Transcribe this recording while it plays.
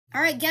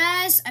Alright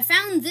guys, I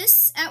found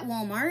this at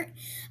Walmart.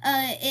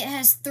 It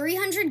has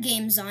 300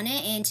 games on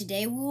it, and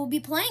today we will be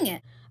playing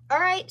it.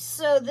 Alright,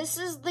 so this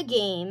is the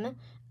game.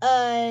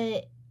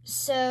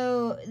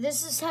 So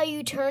this is how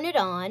you turn it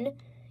on.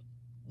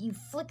 You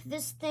flick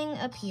this thing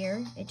up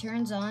here, it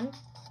turns on,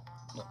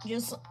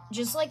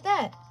 just like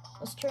that.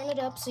 Let's turn it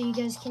up so you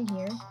guys can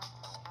hear.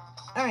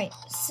 Alright,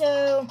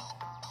 so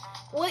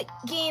what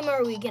game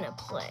are we gonna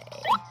play?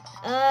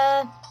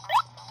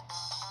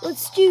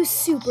 Let's do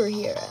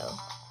superhero.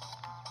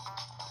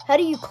 How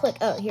do you click?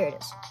 Oh, here it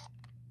is.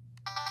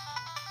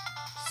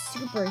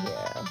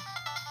 Superhero.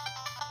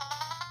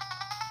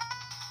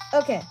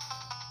 Okay.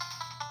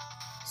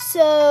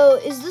 So,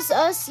 is this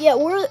us? Yeah,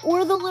 we're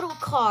the little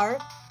car.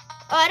 Oh,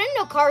 I didn't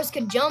know cars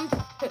could jump.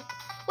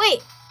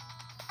 Wait.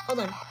 Hold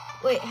on.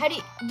 Wait, how do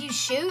you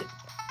shoot?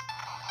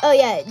 Oh,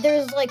 yeah,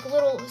 there's like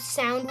little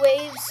sound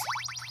waves.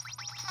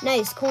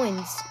 Nice,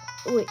 coins.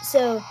 Wait,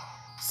 so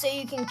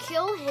you can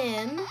kill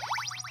him.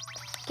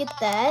 Get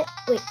that.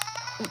 Wait.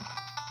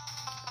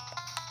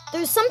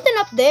 There's something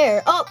up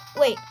there. Oh,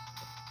 wait.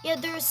 Yeah,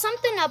 there's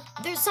something up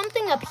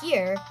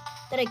here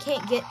that I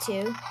can't get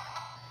to.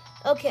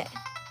 Okay.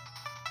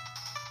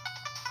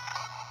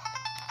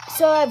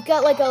 So I've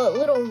got like a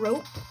little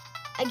rope,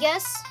 I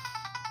guess.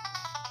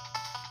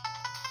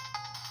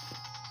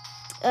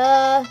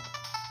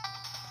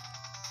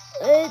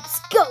 Let's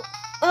go.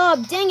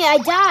 Oh, dang it, I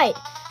died.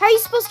 How are you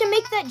supposed to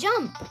make that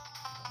jump?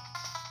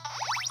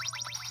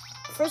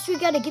 First, we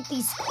gotta get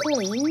these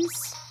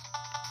coins.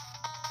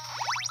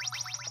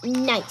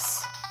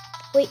 Nice.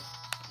 Wait.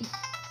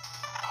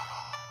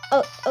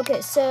 Oh, okay,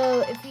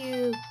 so if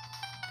you...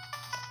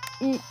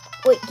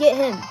 Wait, get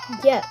him.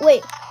 Yeah,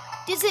 wait.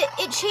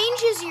 It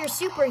changes your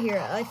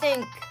superhero, I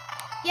think.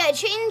 Yeah, it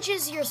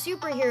changes your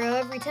superhero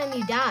every time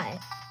you die.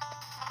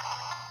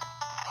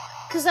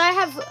 Because I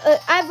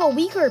have a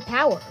weaker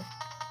power.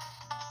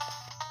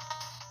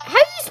 How are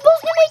you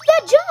supposed to make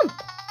that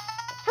jump?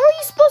 How are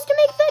you supposed to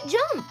make that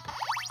jump?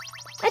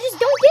 I just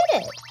don't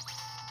get it.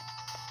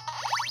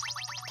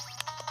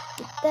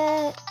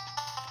 That.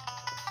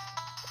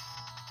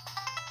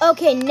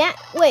 Okay, now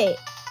wait.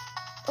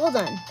 Hold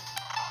on.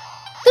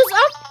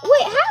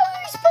 Wait, how are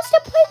we supposed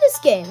to play this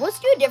game? Let's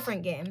do a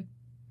different game.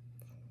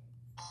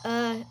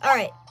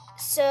 Alright.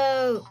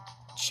 So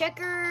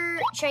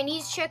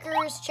Chinese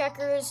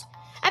checkers.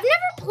 I've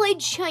never played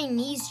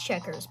Chinese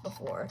checkers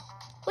before.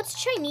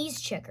 What's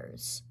Chinese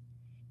checkers?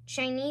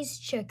 Chinese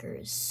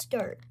checkers,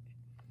 start.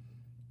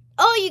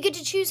 Oh, you get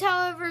to choose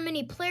however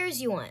many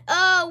players you want.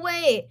 Oh,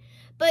 wait.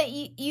 But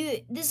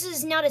this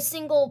is not a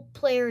single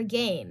player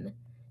game.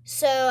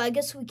 So I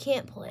guess we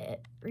can't play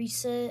it.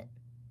 Reset.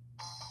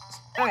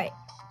 Alright.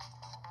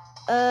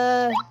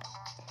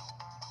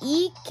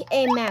 Eek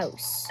a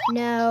mouse.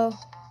 No.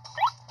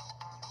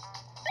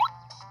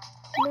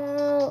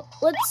 No.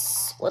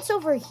 What's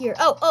over here?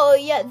 Oh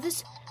yeah,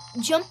 this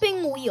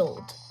jumping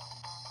wheeled.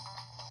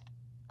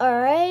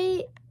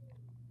 Alright.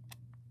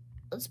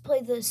 Let's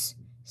play this.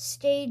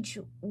 Stage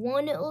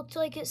 1, it looked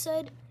like it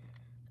said.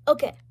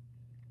 Okay.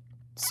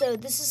 So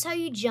this is how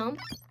you jump,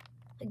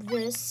 like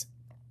this.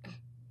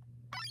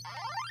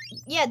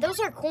 Yeah, those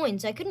are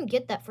coins. I couldn't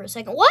get that for a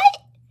second. What?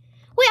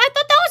 Wait, I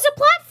thought that was a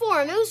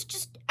platform. It was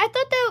just, I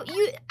thought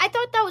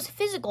that was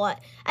physical. I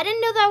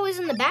didn't know that was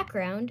in the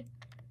background.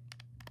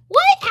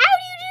 What? How do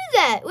you do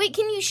that? Wait,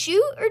 can you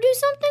shoot or do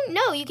something?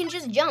 No, you can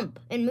just jump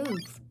and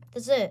move.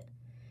 That's it.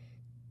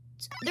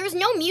 There's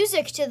no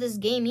music to this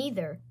game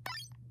either.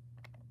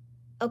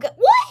 Okay,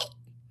 what?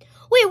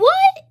 Wait,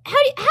 what? How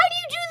do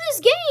you do this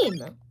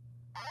game?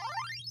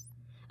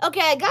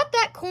 Okay, I got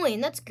that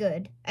coin. That's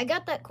good. I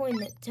got that coin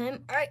that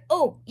time. All right.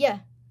 Oh,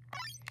 yeah.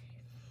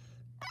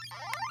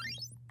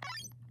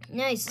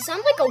 Nice. It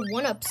sounds like a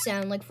 1-up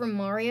sound, like from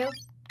Mario.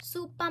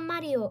 Super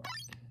Mario.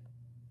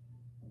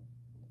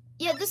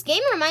 Yeah, this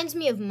game reminds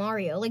me of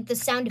Mario, like the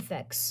sound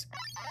effects.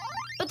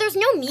 But there's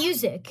no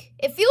music.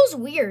 It feels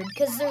weird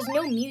because there's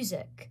no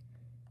music.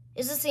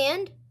 Is this the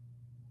end?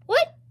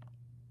 What?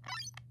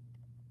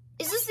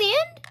 Is this the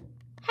end?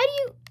 How do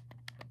you...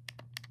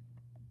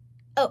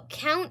 Oh,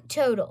 count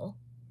total.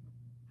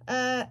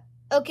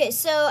 Okay,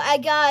 so I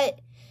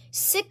got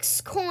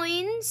 6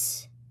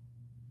 coins.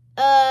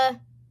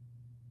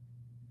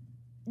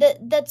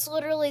 That's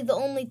literally the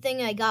only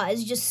thing I got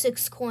is just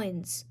 6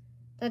 coins.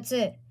 That's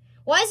it.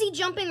 Why is he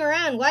jumping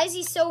around? Why is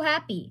he so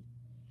happy?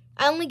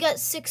 I only got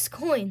 6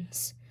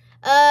 coins.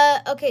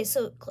 Okay,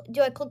 so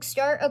do I click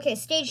start? Okay,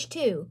 stage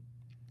 2.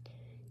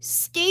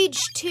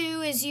 Stage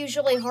 2 is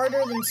usually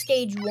harder than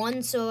stage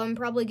 1, so I'm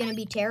probably gonna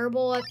be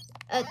terrible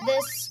at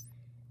this.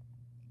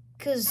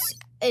 Because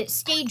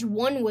stage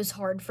 1 was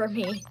hard for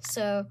me,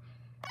 so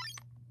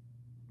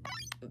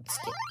let's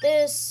get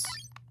this.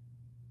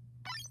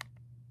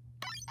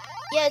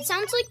 Yeah, it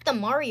sounds like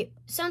Mario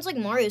sounds.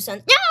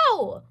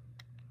 No!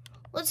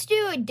 Let's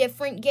do a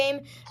different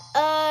game.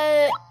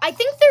 I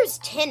think there's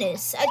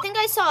tennis. I think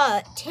I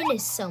saw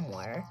tennis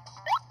somewhere.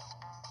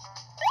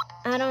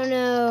 I don't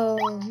know,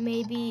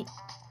 maybe.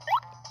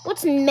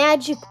 What's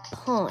Magic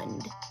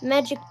Pond?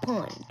 Magic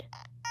Pond.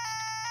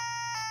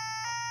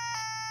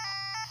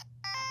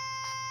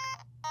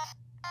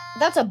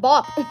 That's a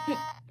bop.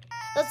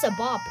 That's a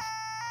bop.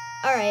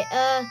 Alright,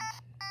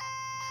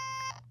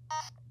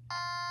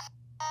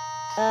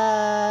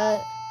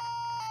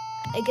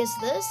 I guess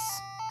this?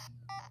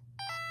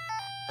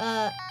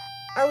 How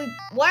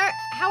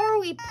are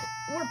we,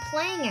 we're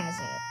playing as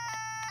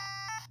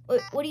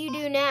it. What do you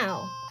do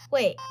now?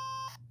 Wait.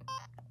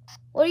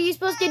 What are you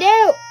supposed to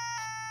do?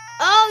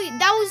 Oh,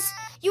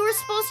 you were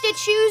supposed to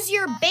choose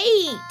your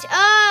bait.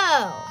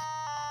 Oh.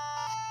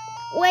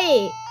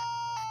 Wait.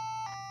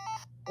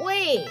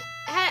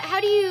 How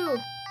do you?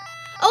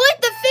 Oh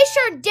wait, the fish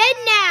are dead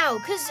now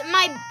cause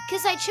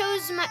I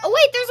chose my. Oh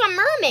wait, there's a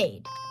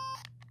mermaid.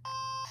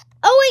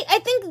 Oh wait, I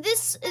think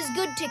this is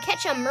good to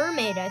catch a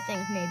mermaid. I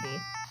think maybe.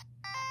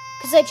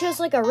 Cause I chose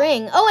like a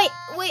ring. Oh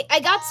wait, I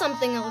got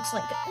something that looks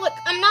like. Look,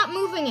 I'm not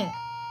moving it.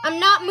 I'm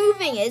not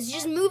moving it. It's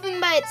just moving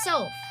by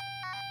itself.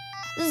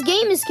 This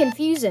game is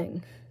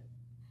confusing.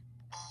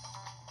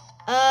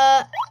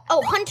 Oh,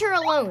 Hunter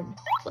Alone.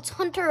 What's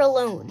Hunter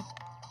Alone?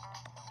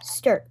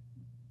 Start.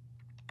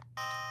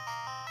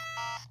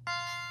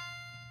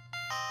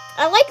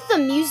 I like the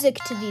music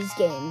to these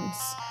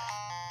games.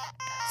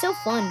 So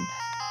fun.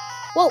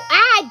 Whoa,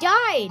 I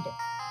died.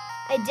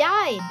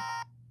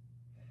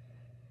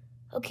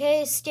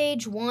 Okay,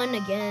 stage 1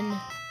 again.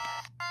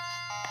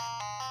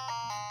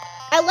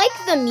 I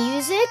like the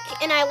music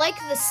and I like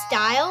the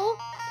style,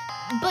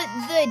 but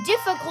the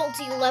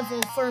difficulty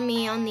level for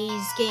me on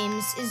these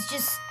games is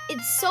just,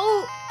 it's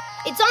on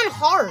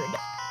hard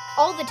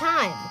all the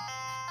time.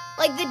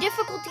 Like, the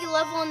difficulty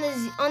level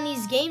on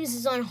these games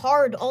is on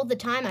hard all the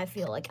time, I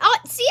feel like. Oh,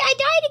 see, I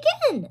died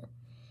again.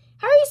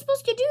 How are you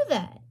supposed to do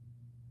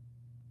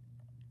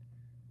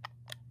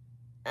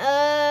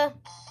that?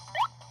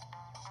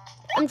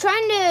 I'm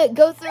trying to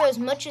go through as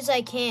much as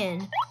I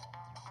can.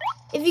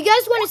 If you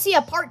guys want to see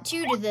a part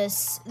 2 to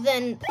this,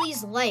 then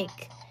please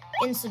like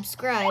and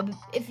subscribe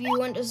if you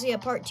want to see a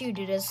part 2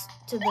 to this,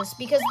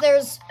 because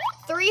there's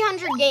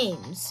 300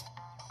 games.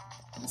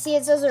 See,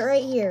 it says it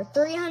right here.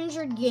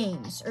 300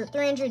 games, or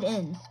 300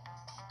 in.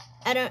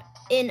 I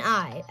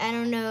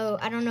don't know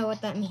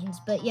what that means,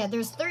 but yeah,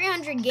 there's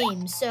 300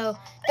 games, so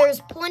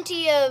there's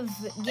plenty of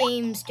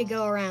games to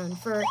go around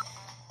for.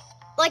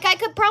 Like, I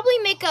could probably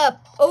make a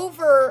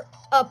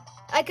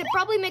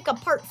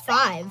part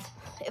 5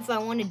 if I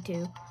wanted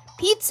to.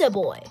 Pizza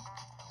Boy.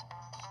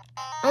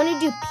 I want to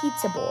do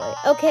Pizza Boy.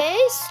 Okay,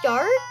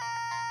 start.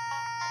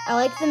 I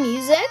like the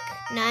music.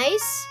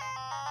 Nice.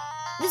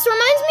 This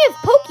reminds me of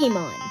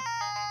Pokemon.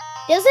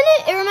 Doesn't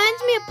it? It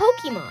reminds me of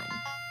Pokemon.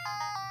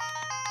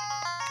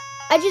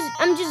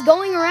 I'm just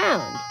going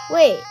around.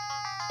 Wait,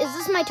 is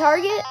this my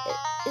target?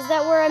 Is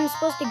that where I'm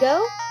supposed to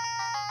go?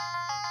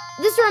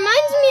 This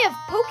reminds me of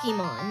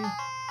Pokemon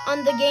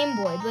on the Game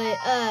Boy, but,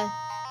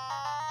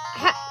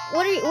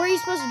 where are you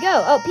supposed to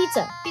go? Oh,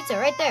 pizza. Pizza,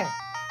 right there.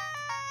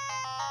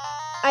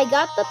 I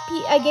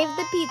gave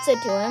the pizza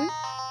to him.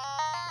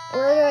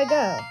 Where do I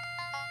go?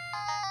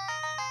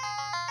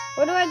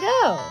 Where do I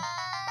go?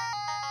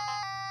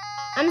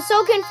 I'm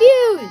so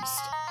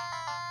confused.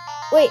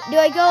 Wait, do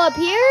I go up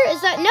here?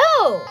 Is that,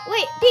 no!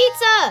 Wait,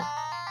 pizza!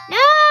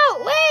 No,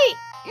 wait,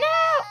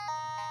 no!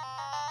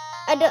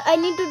 I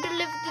need to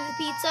deliver the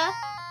pizza.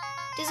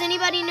 Does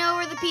anybody know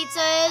where the pizza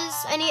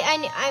is?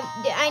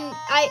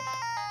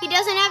 He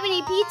doesn't have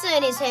any pizza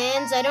in his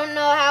hands. I don't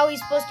know how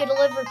he's supposed to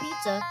deliver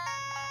pizza.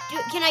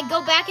 Can I go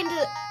back into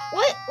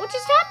what? What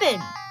just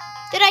happened?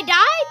 Did I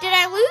die? Did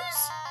I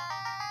lose?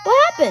 What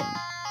happened?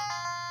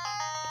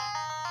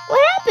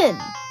 What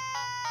happened?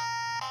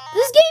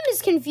 This game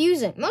is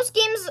confusing. Most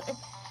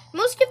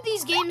of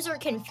these games are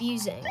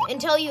confusing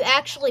until you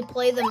actually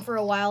play them for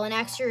a while and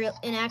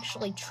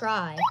actually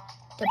try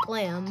to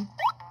play them.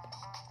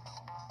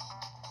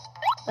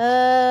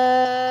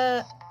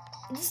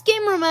 This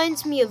game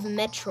reminds me of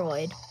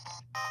Metroid,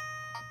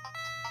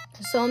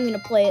 so I'm gonna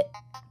play it.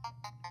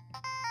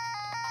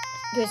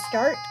 Do I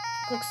start?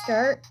 Click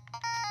start.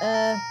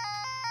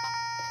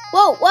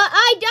 Whoa! Well,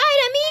 I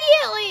died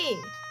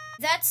immediately.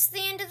 That's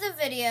the end of the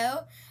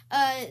video.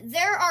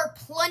 There are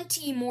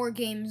plenty more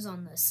games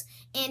on this,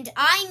 and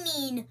I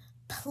mean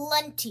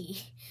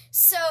plenty.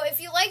 So if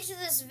you liked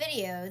this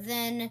video,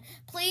 then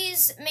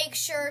please make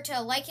sure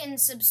to like and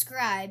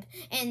subscribe,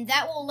 and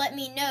that will let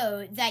me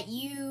know that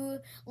you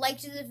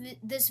liked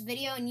this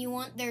video and you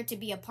want there to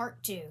be a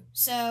part 2.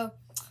 So,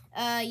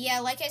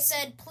 yeah, like I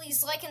said,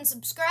 please like and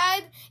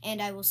subscribe,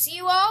 and I will see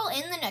you all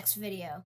in the next video.